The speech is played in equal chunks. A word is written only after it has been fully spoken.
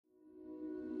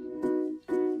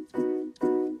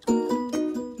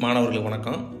மாணவர்களுக்கு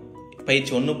வணக்கம்.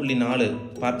 பயிற்சி 1.4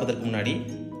 பார்ப்பதற்கு முன்னாடி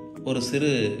ஒரு சிறு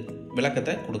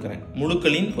விளக்கத்தை கொடுக்குறேன்.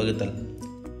 முழுக்களின் வகுத்தல்,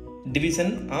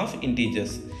 டிவிஷன் ஆஃப்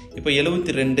இன்டீஜர்ஸ். இப்போ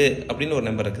 72 அப்படின்னு ஒரு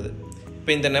நம்பர் இருக்குது.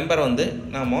 இப்போ இந்த நம்பரை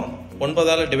நாம்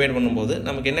 9ஆல் டிவைட் பண்ணும்போது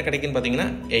நமக்கு என்ன கிடைக்குன்னு பார்த்தீங்கன்னா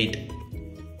 8.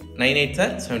 9 8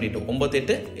 are 72. 9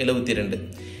 8 72.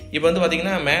 இப்போ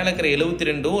பார்த்தீங்கன்னா மேலே இருக்கிற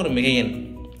 72 ஒரு மிகையெண்,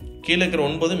 கீழே இருக்கிற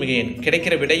 9 மிகையெண்.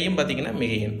 கிடைக்கிற விடையும் பார்த்தீங்கன்னா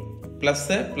மிகையெண்.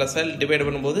 ப்ளஸ்ஸால் டிவைட்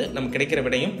பண்ணும்போது நமக்கு கிடைக்கிற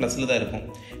விடையும் ப்ளஸில் தான் இருக்கும்.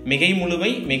 மிகை முழுவை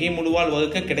மிகை முழுவால்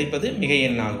வகுக்க கிடைப்பது மிகை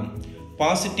எண்ணாகும்.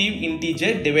 Positive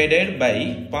integer divided by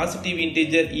positive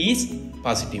integer is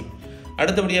positive.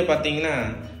 அடுத்தபடியாக பார்த்தீங்கன்னா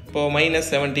இப்போ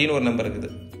 -70 ஒரு நம்பர் இருக்குது.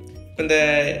 இப்போ இந்த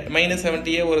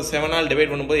 -70 ஒரு 7ஆல்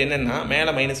டிவைட் பண்ணும்போது என்னென்னா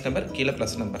மேலே மைனஸ் நம்பர், கீழே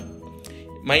ப்ளஸ் நம்பர்.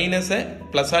 மைனஸை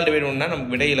ப்ளஸ்ஸால் டிவைட் பண்ணால்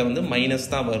நமக்கு விடையில் மைனஸ்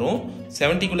தான் வரும்.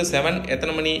 70க்குள்ளே 7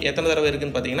 எத்தனை தடவை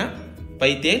இருக்குதுன்னு பார்த்தீங்கன்னா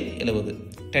 5 70,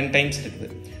 10 டைம்ஸ் இருக்குது.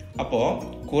 அப்போது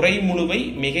குறை முழுவை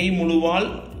மிகை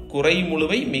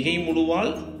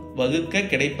முழுவால் வகுக்க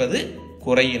கிடைப்பது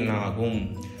குறை எண்ணாகும்.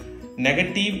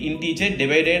 Negative integer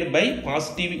divided by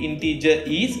positive integer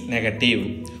is negative.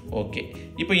 Okay,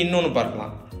 இப்போ இன்னொன்று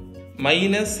பார்க்கலாம்.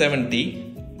 -70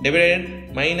 டிவைடட்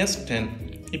 -10.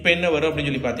 இப்போ என்ன வரும்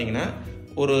அப்படின்னு சொல்லி பார்த்தீங்கன்னா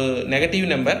ஒரு நெகட்டிவ்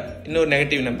நம்பர், இன்னொரு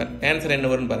நெகட்டிவ் நம்பர். ஆன்சர் என்ன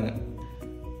வரும்னு பாருங்கள்.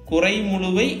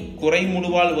 குறை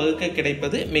முழுவால் வகுக்க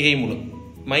கிடைப்பது மிகை முழு.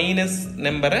 மைனஸ்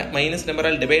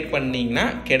நம்பரால் டிவைட் பண்ணிங்கன்னா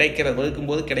வகுக்கும்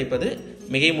போது கிடைப்பது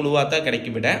மிகை முழுவாக தான்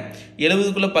கிடைக்கும் விட.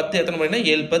 70க்குள்ளே 10 எத்தனை பண்ணினா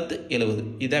 7 10 70,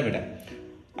 இதான் விட.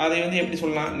 அதை எப்படி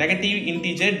சொல்லலாம்? Negative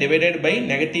integer divided by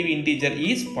negative integer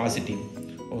is positive.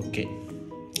 Okay,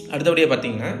 அடுத்தபடியாக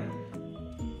பார்த்தீங்கன்னா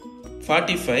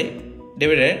 45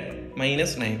 டிவைடட்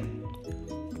 -9.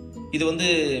 இது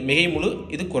மிகை முழு,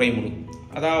 இது குறை முழு.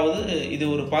 அதாவது இது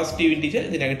ஒரு பாசிட்டிவ் இன்டீஜர்,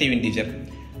 இது நெகட்டிவ் இன்டீஜர்.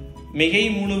 மிகை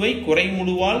முழுவை குறை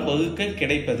முழுவால் வகுக்க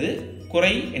கிடைப்பது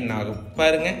குறை எண்ணாகும்.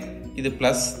 பாருங்க, இது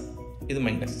பிளஸ், இது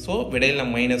மைனஸ். ஸோ விடையில்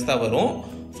நம்ம மைனஸ் தான் வரும்.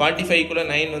 45க்குள்ள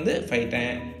 9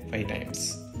 5 times.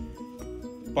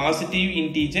 Positive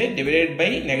integer divided by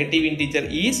negative integer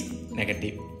is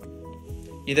negative.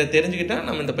 இதை தெரிஞ்சுக்கிட்டா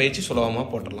நம்ம இந்த பயிற்சி சுலபமாக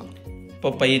போட்டுடலாம்.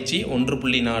 இப்போ பயிற்சி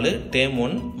 1.4 டேர்ம்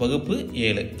 1 வகுப்பு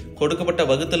 7. கொடுக்கப்பட்ட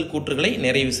வகுத்தல் கூற்றுகளை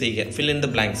நிறைவு செய்க. Fill in the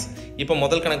blanks. இப்போ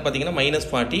முதல் கணக்கு பார்த்தீங்கன்னா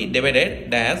 -40 டிவைடட்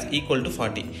டேஷ் ஈக்குவல் டு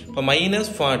 40. இப்போ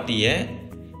 -40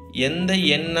 எந்த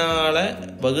எண்ணால்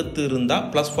வகுத்து இருந்தால்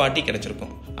 +40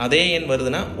 கிடச்சிருக்கும். அதே எண்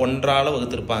வருதுன்னா 1ஆல்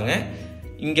வகுத்துருப்பாங்க.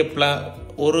 இங்கே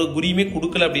ஒரு குறியுமே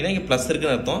கொடுக்கல அப்படின்னா இங்கே ப்ளஸ்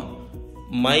இருக்குன்னு அர்த்தம்.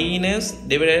 மைனஸ்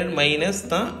டிவைடட் மைனஸ்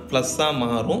தான் ப்ளஸ்ஸாக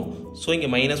மாறும். ஸோ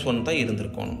இங்கே -1 தான்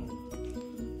இருந்திருக்கணும்.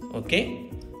 ஓகே,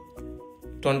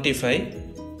 25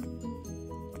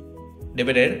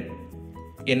 டிவைடட்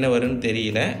என்ன வரும்னு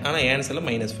தெரியல, ஆனால் ஆன்சரில்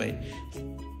 -5.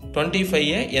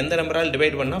 25 எந்த நம்பரால்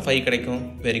டிவைட் பண்ணால் 5 கிடைக்கும்?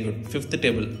 வெரி குட், 5th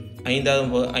டேபிள்,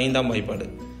 5ஆம் வாய்ப்பாடு.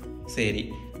 சரி,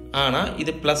 ஆனால்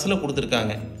இது ப்ளஸில்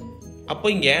கொடுத்துருக்காங்க. அப்போ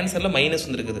இங்கே ஆன்சரில் மைனஸ்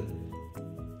வந்துருக்குது.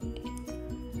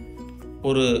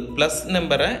 ஒரு ப்ளஸ்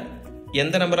நம்பரை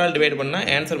எந்த நம்பரால் டிவைட் பண்ணால்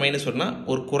ஆன்சர் மைனஸ் வரணும்னா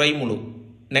ஒரு குறை முழு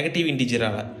நெகட்டிவ்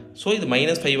இன்டீஜரால். ஸோ இது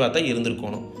 -5ஆக தான்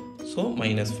இருந்திருக்கணும். ஸோ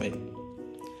 -5.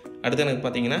 அடுத்து எனக்கு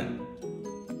பார்த்தீங்கன்னா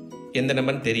எந்த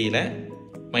நம்பர்னு தெரியல,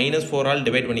 -4ஆல்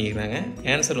டிவைட் பண்ணிக்கிறாங்க.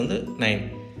 ஆன்சர் 9.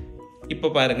 இப்போ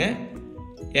பாருங்கள்,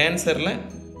 ஆன்சரில்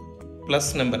ப்ளஸ்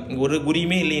நம்பர், இங்கே ஒரு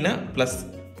குறியுமே இல்லைன்னா ப்ளஸ்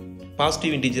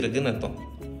பாசிட்டிவ் இன்டீஜர் இருக்குதுன்னு அர்த்தம்.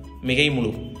 மிகை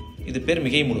முழு, இது பேர்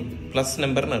மிகை முழு, ப்ளஸ்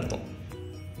நம்பர்னு அர்த்தம்.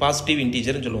 பாசிட்டிவ்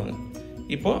இன்டீஜர்னு சொல்லுவாங்க.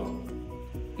 இப்போது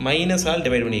மைனஸால்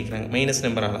டிவைட் பண்ணிக்கிறாங்க, மைனஸ்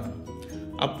நம்பரால்.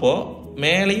 அப்போது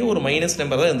மேலேயும் ஒரு மைனஸ்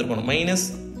நம்பர் தான் இருந்திருக்கணும். மைனஸ்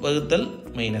வகுத்தல்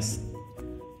மைனஸ்.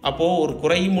 அப்போது ஒரு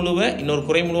குறை முழுவை இன்னொரு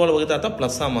குறை முழுவால் வகுத்தா தான்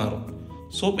ப்ளஸ்ஸாக மாறும்.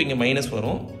 ஸோ இப்போ இங்கே மைனஸ்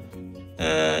வரும்.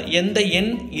 எந்த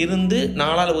எண் இருந்து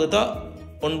 4ஆல் வகுத்தா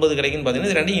 9 கிடைக்குன்னு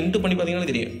பார்த்தீங்கன்னா இது 2 இன்ட்டு பண்ணி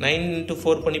பார்த்தீங்கன்னா தெரியும். 9 ×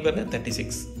 4 பண்ணி பாருங்க,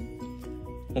 36.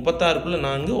 36க்குள்ள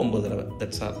 4 9 தடவை.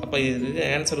 That's all. அப்போ இதுக்கு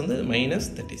ஆன்சர்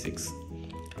 -36.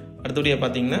 அடுத்தபடியாக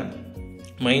பார்த்தீங்கன்னா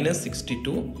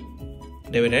 -62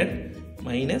 டிவைடட்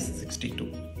 -62.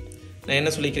 நான் என்ன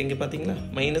சொல்லிக்கிறீங்க பார்த்தீங்களா?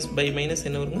 மைனஸ் பை மைனஸ்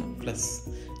என்ன வருங்க? ப்ளஸ்.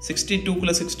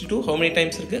 62க்குள்ளே 62 ஹவு மெனி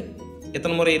டைம்ஸ் இருக்குது?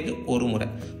 எத்தனை முறை இருக்குது? ஒரு முறை.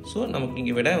 ஸோ நமக்கு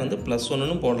இங்கே விட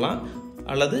 +1ன்னு போடலாம்,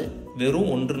 அல்லது வெறும்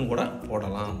 1ன்னு கூட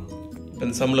போடலாம். இப்போ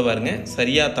இந்த சம்மில் பாருங்க,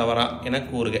 சரியா தவறா என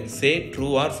கூறுக. சே ட்ரூ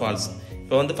ஆர் ஃபால்ஸ்.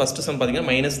 இப்போ ஃபஸ்ட்டு சம் பார்த்தீங்கன்னா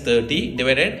 -30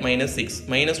 டிவைடட் -6.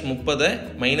 -30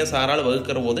 -6ஆல்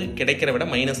வகுக்கிற போது கிடைக்கிற விட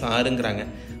 -6ங்கிறாங்க.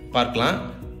 பார்க்கலாம்.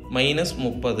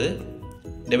 -30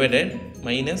 டிவைடட்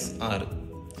 -6.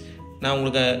 நான்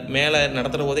உங்களுக்கு மேலே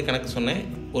நடத்துகிற போதே கணக்கு சொன்னேன்.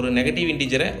 ஒரு நெகட்டிவ்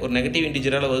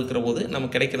இன்டீஜரால் வகுக்கிற போது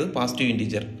நமக்கு கிடைக்கிறது பாசிட்டிவ்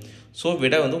இன்டீஜர். ஸோ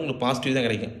விட உங்களுக்கு பாசிட்டிவ் தான்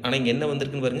கிடைக்கும். ஆனால் இங்கே என்ன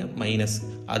வந்திருக்குன்னு பாருங்கள், மைனஸ்.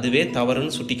 அதுவே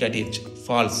தவறுன்னு சுட்டி காட்டிடுச்சு,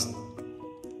 ஃபால்ஸ்.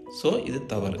 ஸோ இது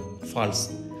தவறு, ஃபால்ஸ்.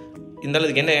 இருந்தாலும்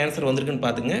இதுக்கு என்ன ஆன்சர் வந்திருக்குன்னு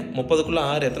பார்த்துங்க. 30க்குள்ளே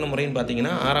 6 எத்தனை முறைன்னு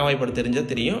பார்த்தீங்கன்னா 6ஆம் வாய்ப்பாடு தெரிஞ்சால்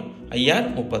தெரியும். ஐஆர்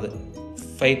 30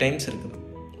 5 டைம்ஸ் இருக்குது.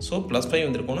 ஸோ +5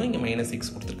 வந்திருக்கணும், இங்கே -6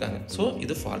 கொடுத்துருக்காங்க. ஸோ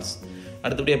இது ஃபால்ஸ்.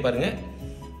 அடுத்தபடியாக பாருங்கள்,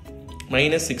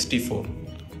 -64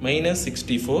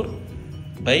 -64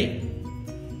 by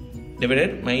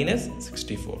divided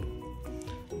 -64.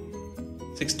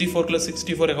 64க்குள்ள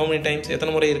 64 how many times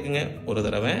எத்தனை முறை இருக்குங்க? ஒரு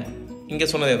தடவை. இங்கே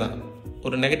சொன்னதே தான்,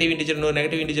 ஒரு நெகட்டிவ் இன்டிஜர் இன்னொரு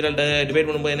நெகட்டிவ் இன்டிஜரால் டிவைட்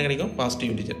பண்ணும்போது என்ன கிடைக்கும்? பாசிட்டிவ்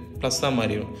இன்டிஜர், ப்ளஸ் தான்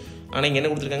மாறிடும். ஆனால் இங்கே என்ன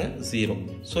கொடுத்துருக்காங்க? 0.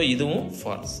 ஸோ இதுவும்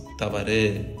ஃபால்ஸ், தவறு.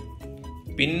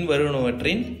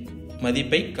 பின்வருவனவற்றின்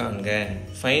மதிப்பை காண்க.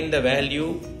 Find the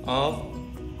values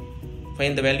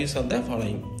of the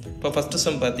following. இப்போ ஃபஸ்ட்டு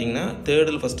சம் பார்த்தீங்கன்னா,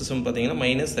 தேர்டில் ஃபஸ்ட்டு சம் பார்த்தீங்கன்னா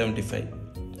 -75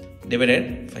 டிவைடட்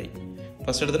 5.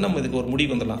 ஃபஸ்ட் எடுத்து நம்ம இதுக்கு ஒரு முடிவு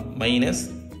வந்துடலாம். மைனஸ்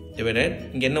டிவைடட்,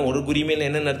 இங்கே என்ன ஒரு குறிமையில்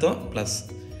என்னென்ன அர்த்தம்? ப்ளஸ்.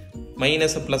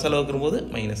 மைனஸை ப்ளஸ்ஸால் வைக்கும்போது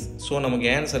மைனஸ். ஸோ நமக்கு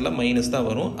ஆன்சரில் மைனஸ் தான்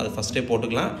வரும். அது ஃபஸ்ட்டே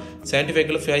போட்டுக்கலாம்.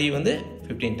 75க்குள்ள 5 வந்து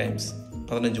 15 டைம்ஸ்,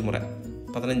 15 முறை.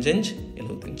 15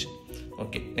 75.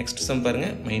 ஓகே, நெக்ஸ்ட் சம்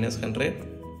பாருங்கள். -100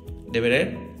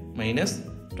 டிவைடட்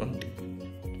 -20.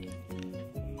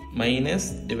 மைனஸ்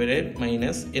டிவைடட்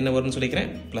மைனஸ் என்ன வரும்னு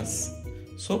சொல்லிக்கிறேன்? ப்ளஸ்.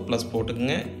 ஸோ ப்ளஸ்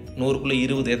போட்டுக்குங்க. 100க்குள்ளே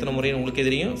 20 எத்தனை முறைன்னு உங்களுக்கு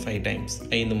தெரியும்? 5 டைம்ஸ்,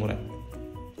 5 முறை.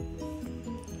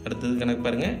 அடுத்தது கணக்கு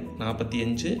பாருங்கள்.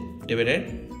 45 டிவைடட்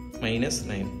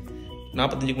 -9.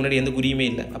 45க்கு முன்னாடி எந்த குறியுமே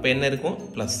இல்லை, அப்போ என்ன இருக்கும்?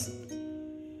 ப்ளஸ்.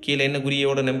 கீழே என்ன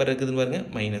குறியோட நம்பர் இருக்குதுன்னு பாருங்கள்?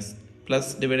 மைனஸ். ப்ளஸ்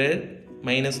டிவைடட்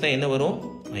மைனஸ்னால் என்ன வரும்?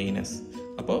 மைனஸ்.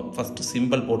 அப்போது ஃபஸ்ட்டு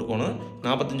சிம்பிள் போட்டுக்கணும்.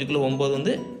 45க்குள்ளே 9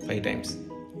 வந்து 5 டைம்ஸ்.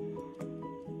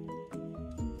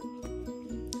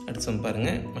 அடுத்த சம்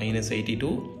பாருங்கள்.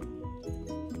 -82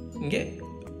 இங்கே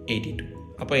 82.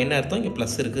 அப்போ என்ன அர்த்தம்? இங்கே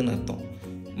ப்ளஸ் இருக்குதுன்னு அர்த்தம்.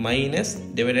 Minus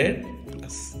divided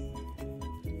plus.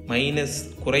 மைனஸ்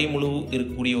குறைமுழு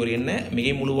இருக்கக்கூடிய ஒரு எண்ணை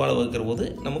மிகை முழுவால் வகுக்கிற போது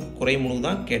நமக்கு குறைமுழு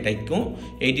தான் கிடைக்கும்.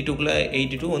 82க்குள்ளே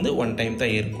 82 வந்து 1 டைம்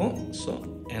தான் இருக்கும். So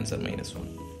answer -1.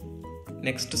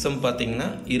 நெக்ஸ்ட் சம் பார்த்தீங்கன்னா,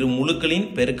 இரு முழுக்களின்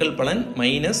பெருக்கல் பலன்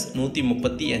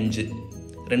 -135.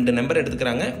 2 நம்பர்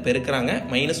எடுத்துக்கிறாங்க, பெருக்கிறாங்க,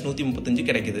 -135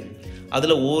 கிடைக்குது.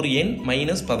 அதில் ஓர் எண்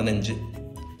 -15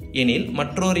 எனில்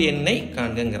மற்றொரு எண்ணை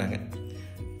காண்கிறாங்க.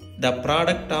 The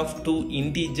product of two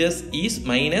integers is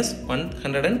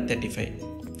 -135.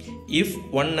 If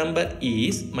one number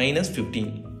is -15,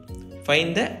 find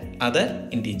the other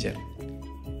integer.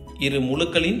 இரு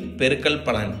முழுக்களின் பெருக்கல்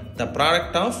பலன். The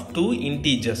product of two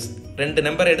integers. 2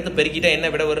 number எடுத்து பெருக்கிட்டா என்ன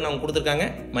விட வரும்னு அவங்க கொடுத்துருக்காங்க?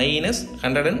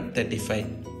 -135.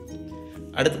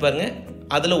 அடுத்து பாருங்க,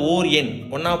 அதில் ஓர் எண்,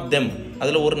 ஒன் ஆஃப் தெம்,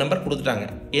 அதில் ஒரு நம்பர் கொடுத்துட்டாங்க.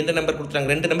 எந்த நம்பர் கொடுத்துட்டாங்க?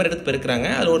 2 நம்பர் எடுத்து பெருக்கிறாங்க,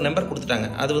 அதில் ஒரு நம்பர் கொடுத்துட்டாங்க,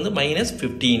 அது வந்து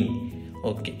 -15.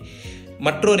 ஓகே,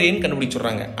 மற்றொரு எண்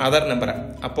கண்டுபிடிச்சுட்றாங்க, அதர் நம்பரை.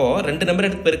 அப்போது 2 நம்பர்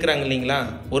எடுத்து பெருக்கிறாங்க இல்லைங்களா?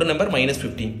 ஒரு நம்பர்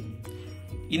 -15,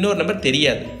 இன்னொரு நம்பர்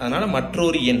தெரியாது, அதனால்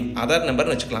மற்றொரு எண் அதர்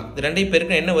நம்பர்னு வச்சுக்கலாம். இது ரெண்டையும்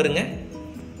பெருக்கினா என்ன வருங்க?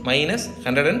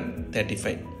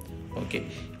 -135. ஓகே,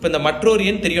 இப்போ இந்த மற்றொரு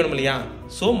எண் தெரியணும் இல்லையா?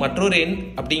 ஸோ மற்றொரு எண்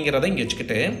அப்படிங்கிறத இங்கே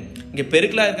வச்சுக்கிட்டு, இங்கே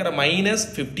பெருக்கலாக இருக்கிற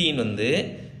 -15 வந்து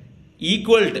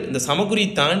ஈக்குவல்டு இந்த சமக்குறி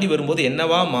தாண்டி வரும்போது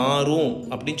என்னவா மாறும்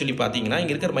அப்படின்னு சொல்லி பார்த்தீங்கன்னா,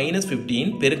 இங்கே இருக்கிற -15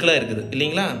 பெருக்கலாக இருக்குது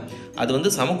இல்லைங்களா? அது வந்து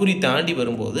சமக்குறி தாண்டி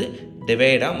வரும்போது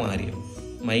டிவைடாக மாறிடும்,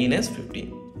 -15.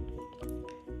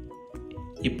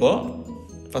 இப்போது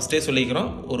ஃபஸ்ட்டே சொல்லிக்கிறோம்,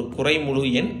 ஒரு குறைமுழு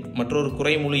எண் மற்றொரு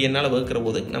குறைமுழு எண்ணால் வகுக்கிற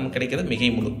போது நமக்கு கிடைக்கிறது மிகை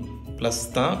முழு, ப்ளஸ்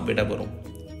தான் விட வரும்.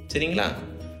 சரிங்களா?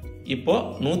 இப்போது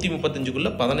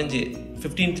 135க்குள்ளே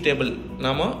 15th டேபிள்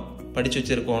நாம் படித்து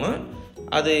வச்சுருக்கோன்னா,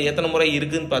 அது எத்தனை முறை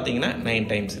இருக்குதுன்னு பார்த்தீங்கன்னா 9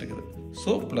 டைம்ஸ் இருக்குது. ஸோ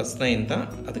 +9 தான்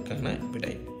அதுக்கான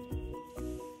விடை.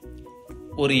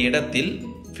 ஒரு இடத்தில்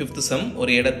 5th சம்,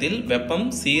 ஒரு இடத்தில் வெப்பம்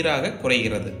சீராக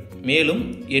குறைகிறது. மேலும்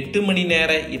 8 மணி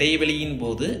நேர இடைவெளியின்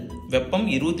போது வெப்பம்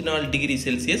 24 டிகிரி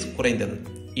செல்சியஸ் குறைந்தது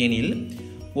எனில்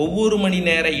ஒவ்வொரு மணி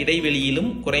நேர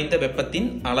இடைவெளியிலும் குறைந்த வெப்பத்தின்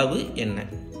அளவு என்ன?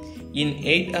 In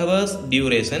 8 hours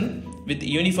duration with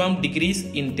uniform degrees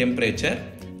in temperature,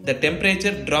 the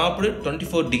temperature dropped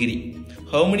 24 degree.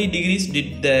 How many degrees did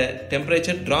the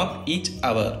temperature drop each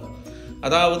hour?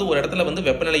 அதாவது ஒரு இடத்துல வந்து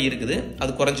வெப்பநிலை இருக்குது,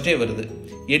 அது குறைஞ்சிட்டே வருது.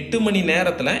 8 மணி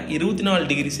நேரத்தில் 24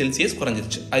 டிகிரி செல்சியஸ்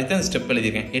குறைஞ்சிருச்சு. அதுதான் ஸ்டெப்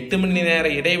எழுதியிருக்கேன். 8 மணி நேர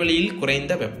இடைவெளியில்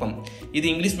குறைந்த வெப்பம். இது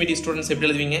இங்கிலீஷ் மீடியம் ஸ்டூடெண்ட்ஸ் எப்படி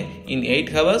எழுதுவீங்க? In 8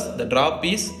 hours the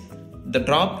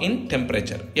drop in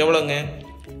temperature எவ்வளோங்க?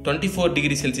 24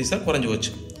 டிகிரி செல்சியஸாக குறைஞ்சி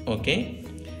போச்சு. ஓகே,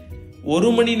 ஒரு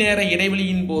மணி நேர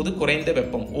இடைவெளியின் போது குறைந்த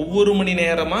வெப்பம் ஒவ்வொரு மணி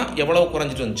நேரமாக எவ்வளோ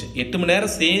குறைஞ்சிட்டு வந்துச்சு? 8 மணி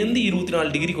நேரம் சேர்ந்து 24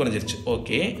 டிகிரி குறைஞ்சிருச்சு.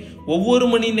 ஓகே, ஒவ்வொரு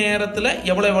மணி நேரத்தில்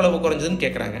எவ்வளவு குறைஞ்சதுன்னு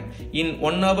கேட்குறாங்க. இன்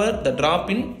 1 hour the drop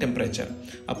in temperature.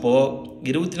 அப்போது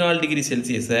 24 டிகிரி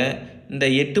செல்சியஸை இந்த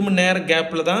 8 மணி நேரம்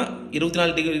கேப்பில் தான்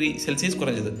 24 டிகிரி செல்சியஸ்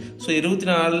குறைஞ்சது. So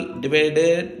 24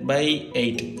 divided by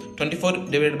 8, 24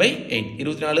 divided by 8,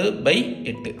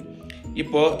 24/8.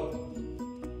 இப்போது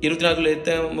 24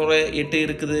 எத்தனை முறை 8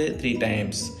 இருக்குது 3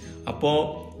 டைம்ஸ். அப்போது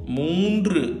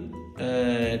 3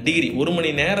 டிகிரி, ஒரு மணி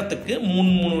நேரத்துக்கு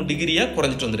 3 டிகிரியாக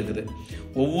குறைஞ்சிட்டு வந்திருக்குது.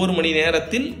 ஒவ்வொரு மணி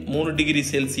நேரத்தில் 3 டிகிரி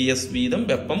செல்சியஸ் வீதம்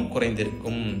வெப்பம்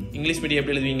குறைந்திருக்கும். இங்கிலீஷ் மீடியம்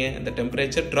எப்படி எழுதுவீங்க? இந்த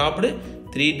temperature dropped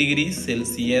 3 degree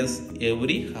Celsius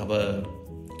every hour.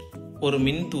 ஒரு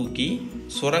மின் தூக்கி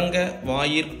சுரங்க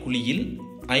வாயிற்குழியில்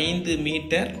 5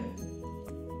 மீட்டர்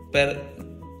பெர்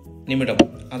நிமிடம்,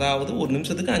 அதாவது ஒரு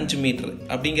நிமிஷத்துக்கு 5 மீட்டர்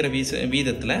அப்படிங்கிற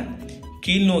வீதத்தில்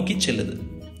கீழ் நோக்கி செல்லுது.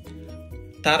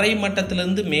 தரை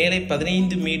மட்டத்திலிருந்து மேலே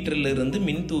 15 மீட்டரிலிருந்து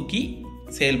மின் தூக்கி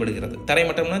செயல்படுகிறது.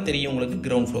 தரைமட்டம்னா தெரியும் உங்களுக்கு,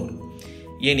 கிரவுண்ட் ஃப்ளோர்.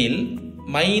 எனில்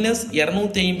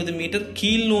 -250 மீட்டர்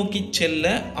கீழ் நோக்கி செல்ல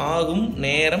ஆகும்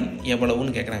நேரம்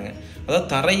எவ்வளவுன்னு கேட்குறாங்க. அதாவது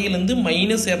தரையிலிருந்து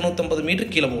 -250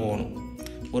 மீட்டர் கீழே போகணும்.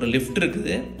 ஒரு லிஃப்ட்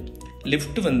இருக்குது.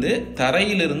 லிஃப்ட்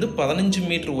தரையிலிருந்து 15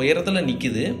 மீட்டர் உயரத்தில்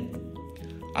நிற்குது.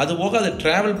 அது போக அது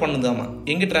ட்ராவல் பண்ணுதாமா.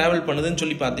 எங்கே ட்ராவல் பண்ணுதுன்னு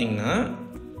சொல்லி பார்த்தீங்கன்னா,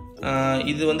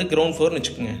 இது கிரவுண்ட் ஃப்ளோர்னு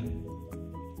வச்சுக்கோங்க.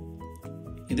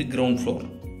 இது கிரவுண்ட் ஃப்ளோர்.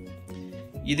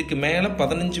 இதுக்கு மேலே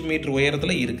 15 மீட்டர்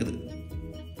உயரத்தில் இருக்குது.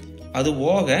 அது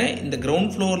போக இந்த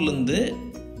கிரவுண்ட் ஃப்ளோர்லேருந்து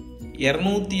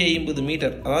 250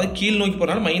 மீட்டர், அதாவது கீழ் நோக்கி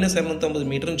போகிறனால -250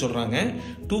 மீட்டர்னு சொல்கிறாங்க.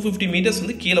 250 மீட்டர்ஸ்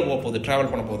கீழே போக போகுது,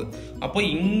 ட்ராவல் பண்ண போகுது. அப்போ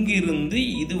இங்கிருந்து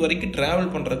இது வரைக்கும்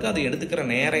ட்ராவல் பண்ணுறதுக்கு அது எடுத்துக்கிற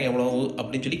நேரம் எவ்வளவு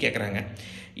அப்படின்னு சொல்லி கேட்குறாங்க.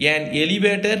 An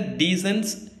elevator descends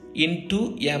into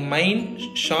a mine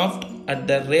shaft at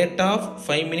the rate of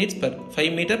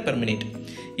 5 meter per minute.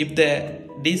 If the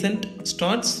descent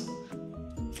starts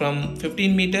from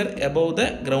 15 meter above the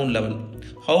ground level,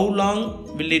 how long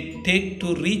will it take to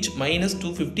reach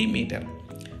 -250 meter?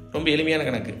 ரொம்ப எளிமையான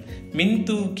கணக்கு.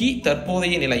 மின்தூக்கி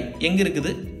தற்போதைய நிலை எங்கே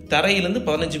இருக்குது? தரையிலிருந்து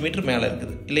 15 metre மேலே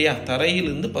இருக்குது இல்லையா?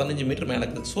 தரையிலிருந்து 15 மீட்டர் மேலே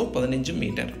இருக்குது. So 15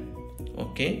 metre.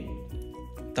 ஓகே,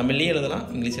 தமிழ்லேயும் எழுதலாம்,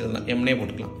 இங்கிலீஷ் எழுதலாம், எம்னே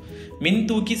போட்டுக்கலாம்.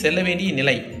 மின்தூக்கி செல்ல வேண்டிய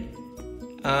நிலை,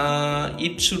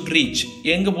 இட் ஷுட் ரீச்,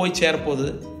 எங்கே போய் சேரப்போகுது?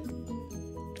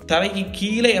 தரைக்கு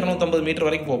கீழே 250 மீட்டர்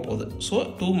வரைக்கும் போக போகுது. So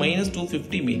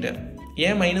 -250 metre.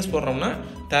 ஏன் மைனஸ் போடுறோம்னா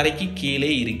தரைக்கு கீழே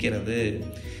இருக்கிறது.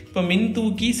 இப்போ மின்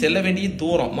தூக்கி செல்ல வேண்டிய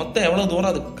தூரம் மொத்தம் எவ்வளோ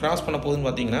தூரம் அது கிராஸ் பண்ண போகுதுன்னு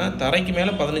பார்த்தீங்கன்னா, தரைக்கு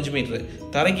மேலே 15 மீட்ரு,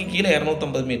 தரைக்கு கீழே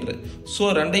 250 மீட்ரு. ஸோ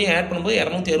ரெண்டையும் ஆட் பண்ணும்போது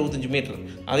 265 மீட்ரு.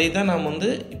 அதை தான் நாம்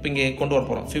இப்போ இங்கே கொண்டு வர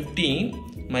போகிறோம். 15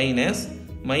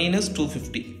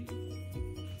 -250.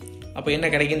 அப்போ என்ன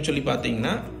கிடைக்குன்னு சொல்லி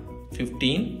பார்த்தீங்கன்னா,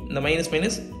 15 இந்த minus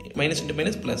into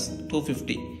minus plus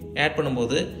 250 add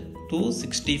பண்ணும்போது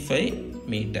 265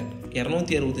 மீட்டர்,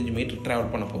 265 மீட்டர்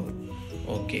ட்ராவல் பண்ண போகுது.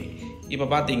 ஓகே, இப்போ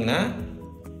பார்த்தீங்கன்னா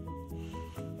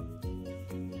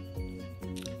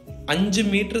 5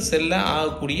 மீட்டர் செல்ல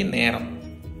ஆகக்கூடிய நேரம்,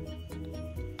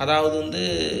 அதாவது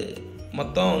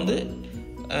மொத்தம்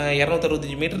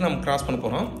 265 மீட்டர் நம்ம கிராஸ் பண்ண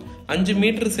போகிறோம். 5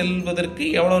 மீட்டர் செல்வதற்கு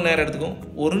எவ்வளோ நேரம் எடுத்துக்கும்?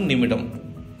 1 நிமிடம்.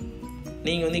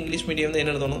 நீங்கள் இங்கிலீஷ் மீடியம்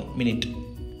என்ன எழுதணும்? மினிட்.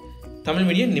 தமிழ்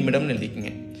மீடியம் நிமிடம்னு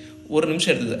எழுதிக்கோங்க. 1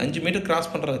 நிமிஷம் எடுத்தது 5 மீட்டர்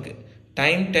கிராஸ் பண்ணுறதுக்கு.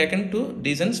 Time taken to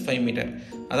distance 5 metre.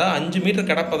 அதாவது 5 மீட்டர்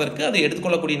கடப்பதற்கு அது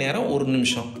எடுத்துக்கொள்ளக்கூடிய நேரம் 1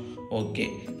 நிமிஷம். ஓகே,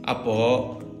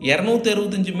 அப்போது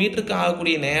 265 மீட்டருக்கு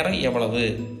ஆகக்கூடிய நேரம் எவ்வளவு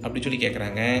அப்படி சொல்லி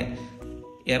கேட்குறாங்க.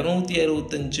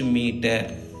 265 metre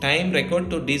time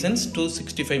record to distance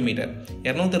 265 metre.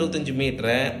 265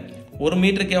 மீட்டரை 1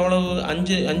 மீட்டருக்கு எவ்வளவு?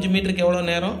 5 மீட்டருக்கு எவ்வளோ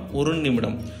நேரம்? 1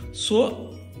 நிமிடம். ஸோ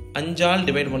 5ஆல்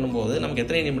டிவைட் பண்ணும்போது நமக்கு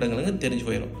எத்தனை நிமிடங்களுக்கு தெரிஞ்சு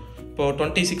போயிடும். இப்போது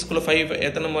 26க்குள்ளே 5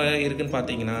 எத்தனை முறை இருக்குதுன்னு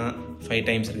பார்த்தீங்கன்னா 5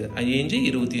 டைம்ஸ் இருக்குது. 5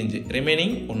 25,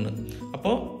 ரிமைனிங் 1.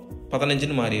 அப்போது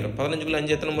 15ன்னு மாறிடும். 15க்குள்ளே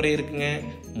 5 எத்தனை முறை இருக்குங்க?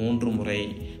 3 முறை.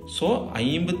 ஸோ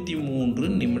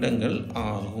 53 நிமிடங்கள்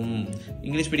ஆகும்.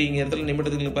 இங்கிலீஷ் மீடியம் இடத்துல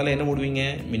நிமிடத்துக்கு பதில் என்ன போடுவீங்க?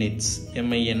 மினிட்ஸ்,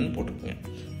 MIN போட்டுக்கோங்க.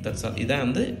 That's all.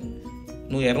 இதான்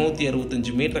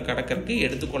 265 மீட்டர் கடக்கிறதுக்கு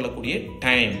எடுத்துக்கொள்ளக்கூடிய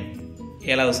டைம்.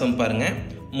 7வது சம் பாருங்கள்.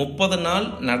 30 நாள்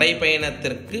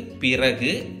நடைப்பயணத்திற்கு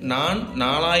பிறகு நான்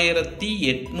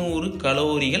 4800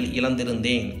 கலோரிகள்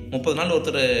இழந்திருந்தேன். 30 நாள்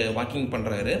ஒருத்தர் வாக்கிங்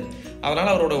பண்ணுறாரு.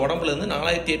 அதனால் அவரோட உடம்புலேருந்து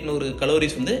 4800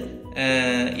 கலோரிஸ்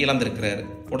இழந்திருக்கிறாரு.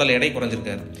 உடல் எடை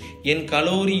குறைஞ்சிருக்காரு. என்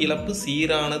கலோரி இழப்பு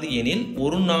சீரானது எனில்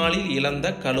ஒரு நாளில் இழந்த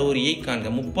கலோரியை காண்க.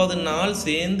 30 நாள்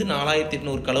சேர்ந்து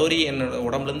 4800 கலோரி என்னோட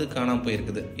உடம்புலேருந்து காணாமல்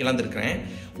போயிருக்குது, இழந்திருக்கிறேன்.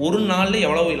 ஒரு நாளில்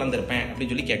எவ்வளவு இழந்திருப்பேன்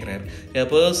அப்படின்னு சொல்லி கேட்குறாரு. A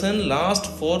person lost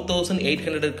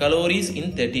 4800 calories in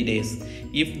 30 days.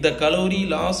 If the calorie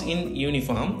loss in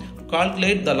uniform,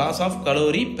 calculate the loss of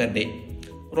calorie per day.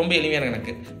 ரொம்ப எளிமையான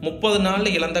கணக்கு. 30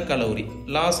 நாளில் இழந்த calorie,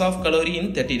 loss of calorie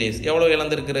in 30 days. எவ்வளோ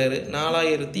இழந்திருக்கிறாரு?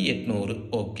 4800.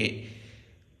 ஓகே.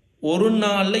 ஒரு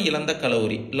நாளில் இழந்த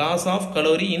calorie, loss of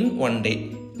calorie in 1 day.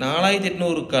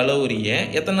 4800 கலோரியை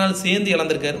எத்தனை நாள் சேர்ந்து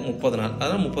இழந்திருக்காரு? 30 நாள்.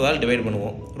 அதனால் 30ஆல் டிவைட்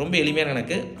பண்ணுவோம். ரொம்ப எளிமையான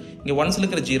கணக்கு. இங்கே 1ல்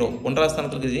இருக்கிற 0, 1ஆம்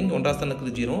ஸ்தானத்தில் இருக்கிற 0, இங்கே 1ஆம் ஸ்தானத்தில்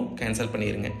இருக்கிற 0 கேன்சல்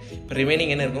பண்ணிடுங்க. இப்போ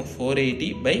ரிமைனிங் என்ன இருக்கும்?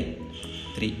 480/100.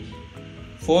 3.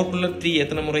 4 3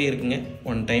 எத்தனை முறை இருக்குங்க?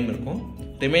 1 டைம் இருக்கும்.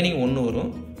 ரிமைனிங் 1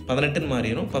 வரும். 18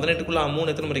 மாறிடும். 18க்குள்ளே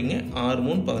 3 எத்தனை முறைங்க? 6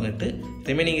 3 18.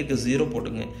 ரிமைனிங் இருக்கு 0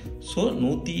 போட்டுங்க. So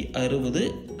 160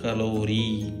 calorie.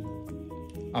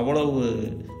 அவ்வளவு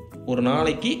ஒரு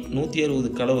நாளைக்கு 160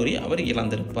 கலோரி அவர்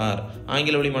இழந்திருப்பார்.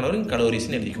 ஆங்கில வழி மாணவரின்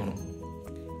கலோரிஸ்ன்னு எழுதிக்கணும்.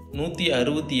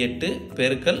 168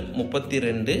 பெருக்கல்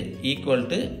 32 ஈக்குவல்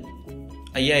டு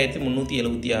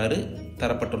 5376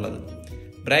 தரப்பட்டுள்ளது.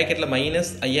 பிராக்கெட்டில்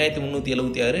மைனஸ்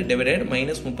 5376 டிவைடட்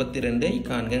மைனஸ் 32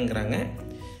 காண்கிறாங்க.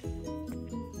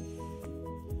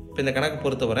 இப்போ இந்த கணக்கு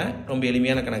பொறுத்தவரை ரொம்ப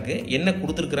எளிமையான கணக்கு. என்ன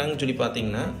கொடுத்துருக்குறாங்கன்னு சொல்லி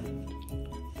பார்த்தீங்கன்னா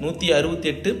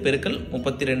 168 பெருக்கல்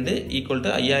 32 ஈக்குவல் டு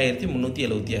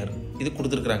 5376 இது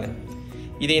கொடுத்துருக்குறாங்க.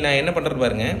 இதை நான் என்ன பண்ணுறது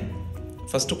பாருங்க.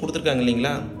 ஃபஸ்ட்டு கொடுத்துருக்காங்க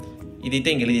இல்லைங்களா,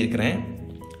 இதைத்தான் இங்கே எழுதியிருக்கிறேன்.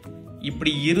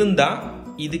 இப்படி இருந்தால்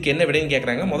இதுக்கு என்ன விடைன்னு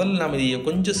கேட்குறாங்க. முதல்ல நாம் இது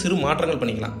கொஞ்சம் சிறு மாற்றங்கள்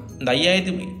பண்ணிக்கலாம். இந்த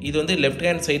 5000 இது வந்து லெஃப்ட்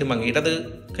ஹேண்ட் சைடுமாங்க, இடது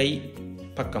கை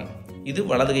பக்கம். இது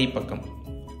வலது கை பக்கம்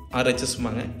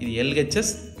RHSமாங்க. இது LHS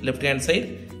லெஃப்ட் ஹேண்ட் சைடு,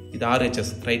 இது RHS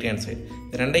ரைட் ஹேண்ட் சைடு.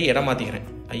 ரெண்டையும் இடம் மாற்றிக்கிறேன்.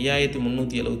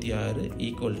 5376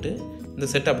 ஈக்குவல் டு இந்த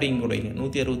செட் அப்படி இங்கே வைங்க.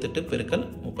 168 பெருக்கல்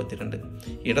 32.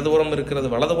 இடதுபுறம் இருக்கிறது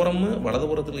வலதுபுறமும்,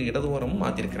 வலதுபுறத்தில் இடதுபுறமும்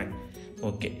மாற்றிருக்கிறேன்.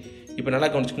 ஓகே, இப்போ நல்லா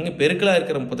கவனிச்சுக்கோங்க. பெருக்கலாக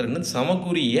இருக்கிற 32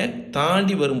 சமக்குறியை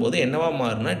தாண்டி வரும்போது என்னவா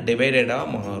மாறுனா டிவைடடாக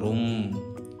மாறும்,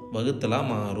 வகுத்தலாக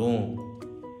மாறும்.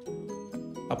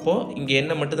 அப்போது இங்கே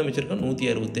என்ன மட்டும்தான் வச்சுருக்கோம்?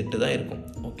 168 தான் இருக்கும்.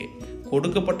 ஓகே,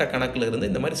 கொடுக்கப்பட்ட கணக்கில் இருந்து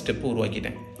இந்த மாதிரி ஸ்டெப்பு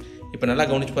உருவாக்கிட்டேன். இப்போ நல்லா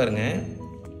கவனிச்சு பாருங்கள்.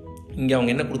 இங்கே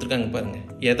அவங்க என்ன கொடுத்துருக்காங்க பாருங்கள்,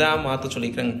 எதா மாற்ற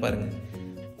சொல்லிக்கிறாங்க பாருங்கள்.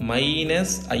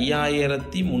 மைனஸ்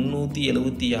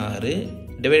 5376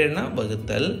 டிவைடட்னா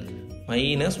வகுத்தல்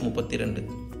மைனஸ் 32.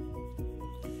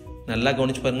 நல்லா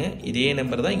கவனிச்சு பாருங்கள். இதே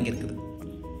நம்பர் தான் இங்கே இருக்குது.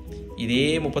 இதே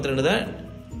 32 தான்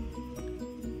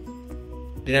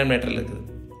டினாமினேட்டரில் இருக்குது,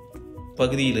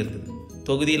 பகுதியில் இருக்குது.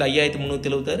 தொகுதியில்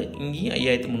 5376, இங்கேயும்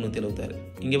 5376.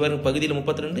 இங்கே பாருங்கள், பகுதியில்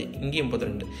 32, இங்கேயும்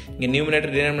 32. இங்கே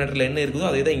நியூமினேட்டர் டினாமினேட்டரில் என்ன இருக்குதோ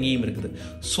அதே தான் இங்கேயும் இருக்குது.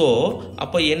 ஸோ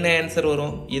அப்போ என்ன ஆன்சர்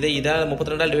வரும்? இதாக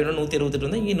 32 டிவைட் 168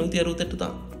 வந்தால் இங்கே 168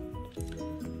 தான்.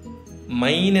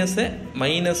 மைனஸை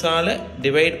மைனஸால்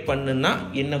டிவைட் பண்ணுன்னா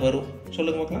என்ன வரும்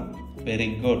சொல்லுங்க பார்க்கலாம். Very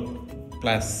good,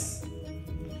 plus.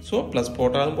 So plus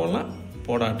போட்டாலும் போடலாம்,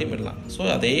 போடாட்டியும் விடலாம். ஸோ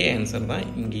அதே ஆன்சர் தான்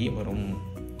இங்கேயும் வரும்.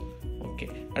 ஓகே,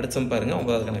 அடுத்த பாருங்கள்.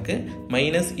 9வது கணக்கு.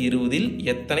 -20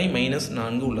 எத்தனை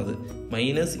 -4 உள்ளது?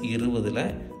 -20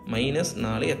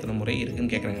 -4 எத்தனை முறை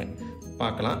இருக்குன்னு கேட்குறாங்க.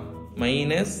 பார்க்கலாம்.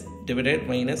 மைனஸ் டிவைடட்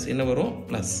மைனஸ் என்ன வரும்?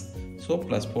 ப்ளஸ். ஸோ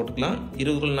ப்ளஸ் போட்டுக்கலாம்.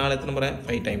 20 4 எத்தனை முறை?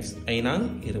 5 டைம்ஸ். 5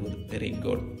 20. Very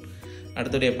good.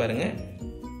 அடுத்தபடியாக பாருங்கள்.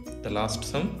 The last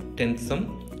some, 10th some.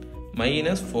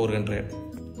 -400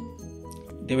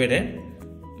 divided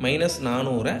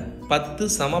 -400 10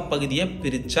 சம பகுதியை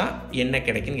பிரித்தா என்ன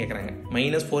கிடைக்குன்னு கேட்குறாங்க.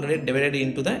 -400 divided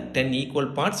into the 10 equal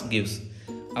parts gives.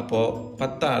 அப்போது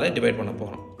 10ஆல் டிவைட் பண்ண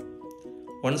போகிறோம்.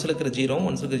 ஒன்ஸில் இருக்கிற 0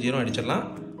 ஒன்ஸில் இருக்கிற 0 அடிச்சிடலாம்.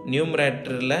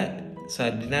 நியூமரேட்டரில்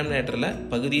டினாமினேட்டரில்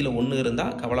பகுதியில் 1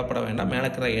 இருந்தால் கவலைப்பட வேண்டாம், மேலே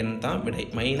இருக்கிற எண் தான் விடை.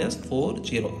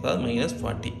 -40, அதாவது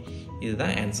 -40.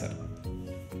 இதுதான் ஆன்சர்.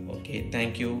 Okay,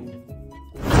 thank you.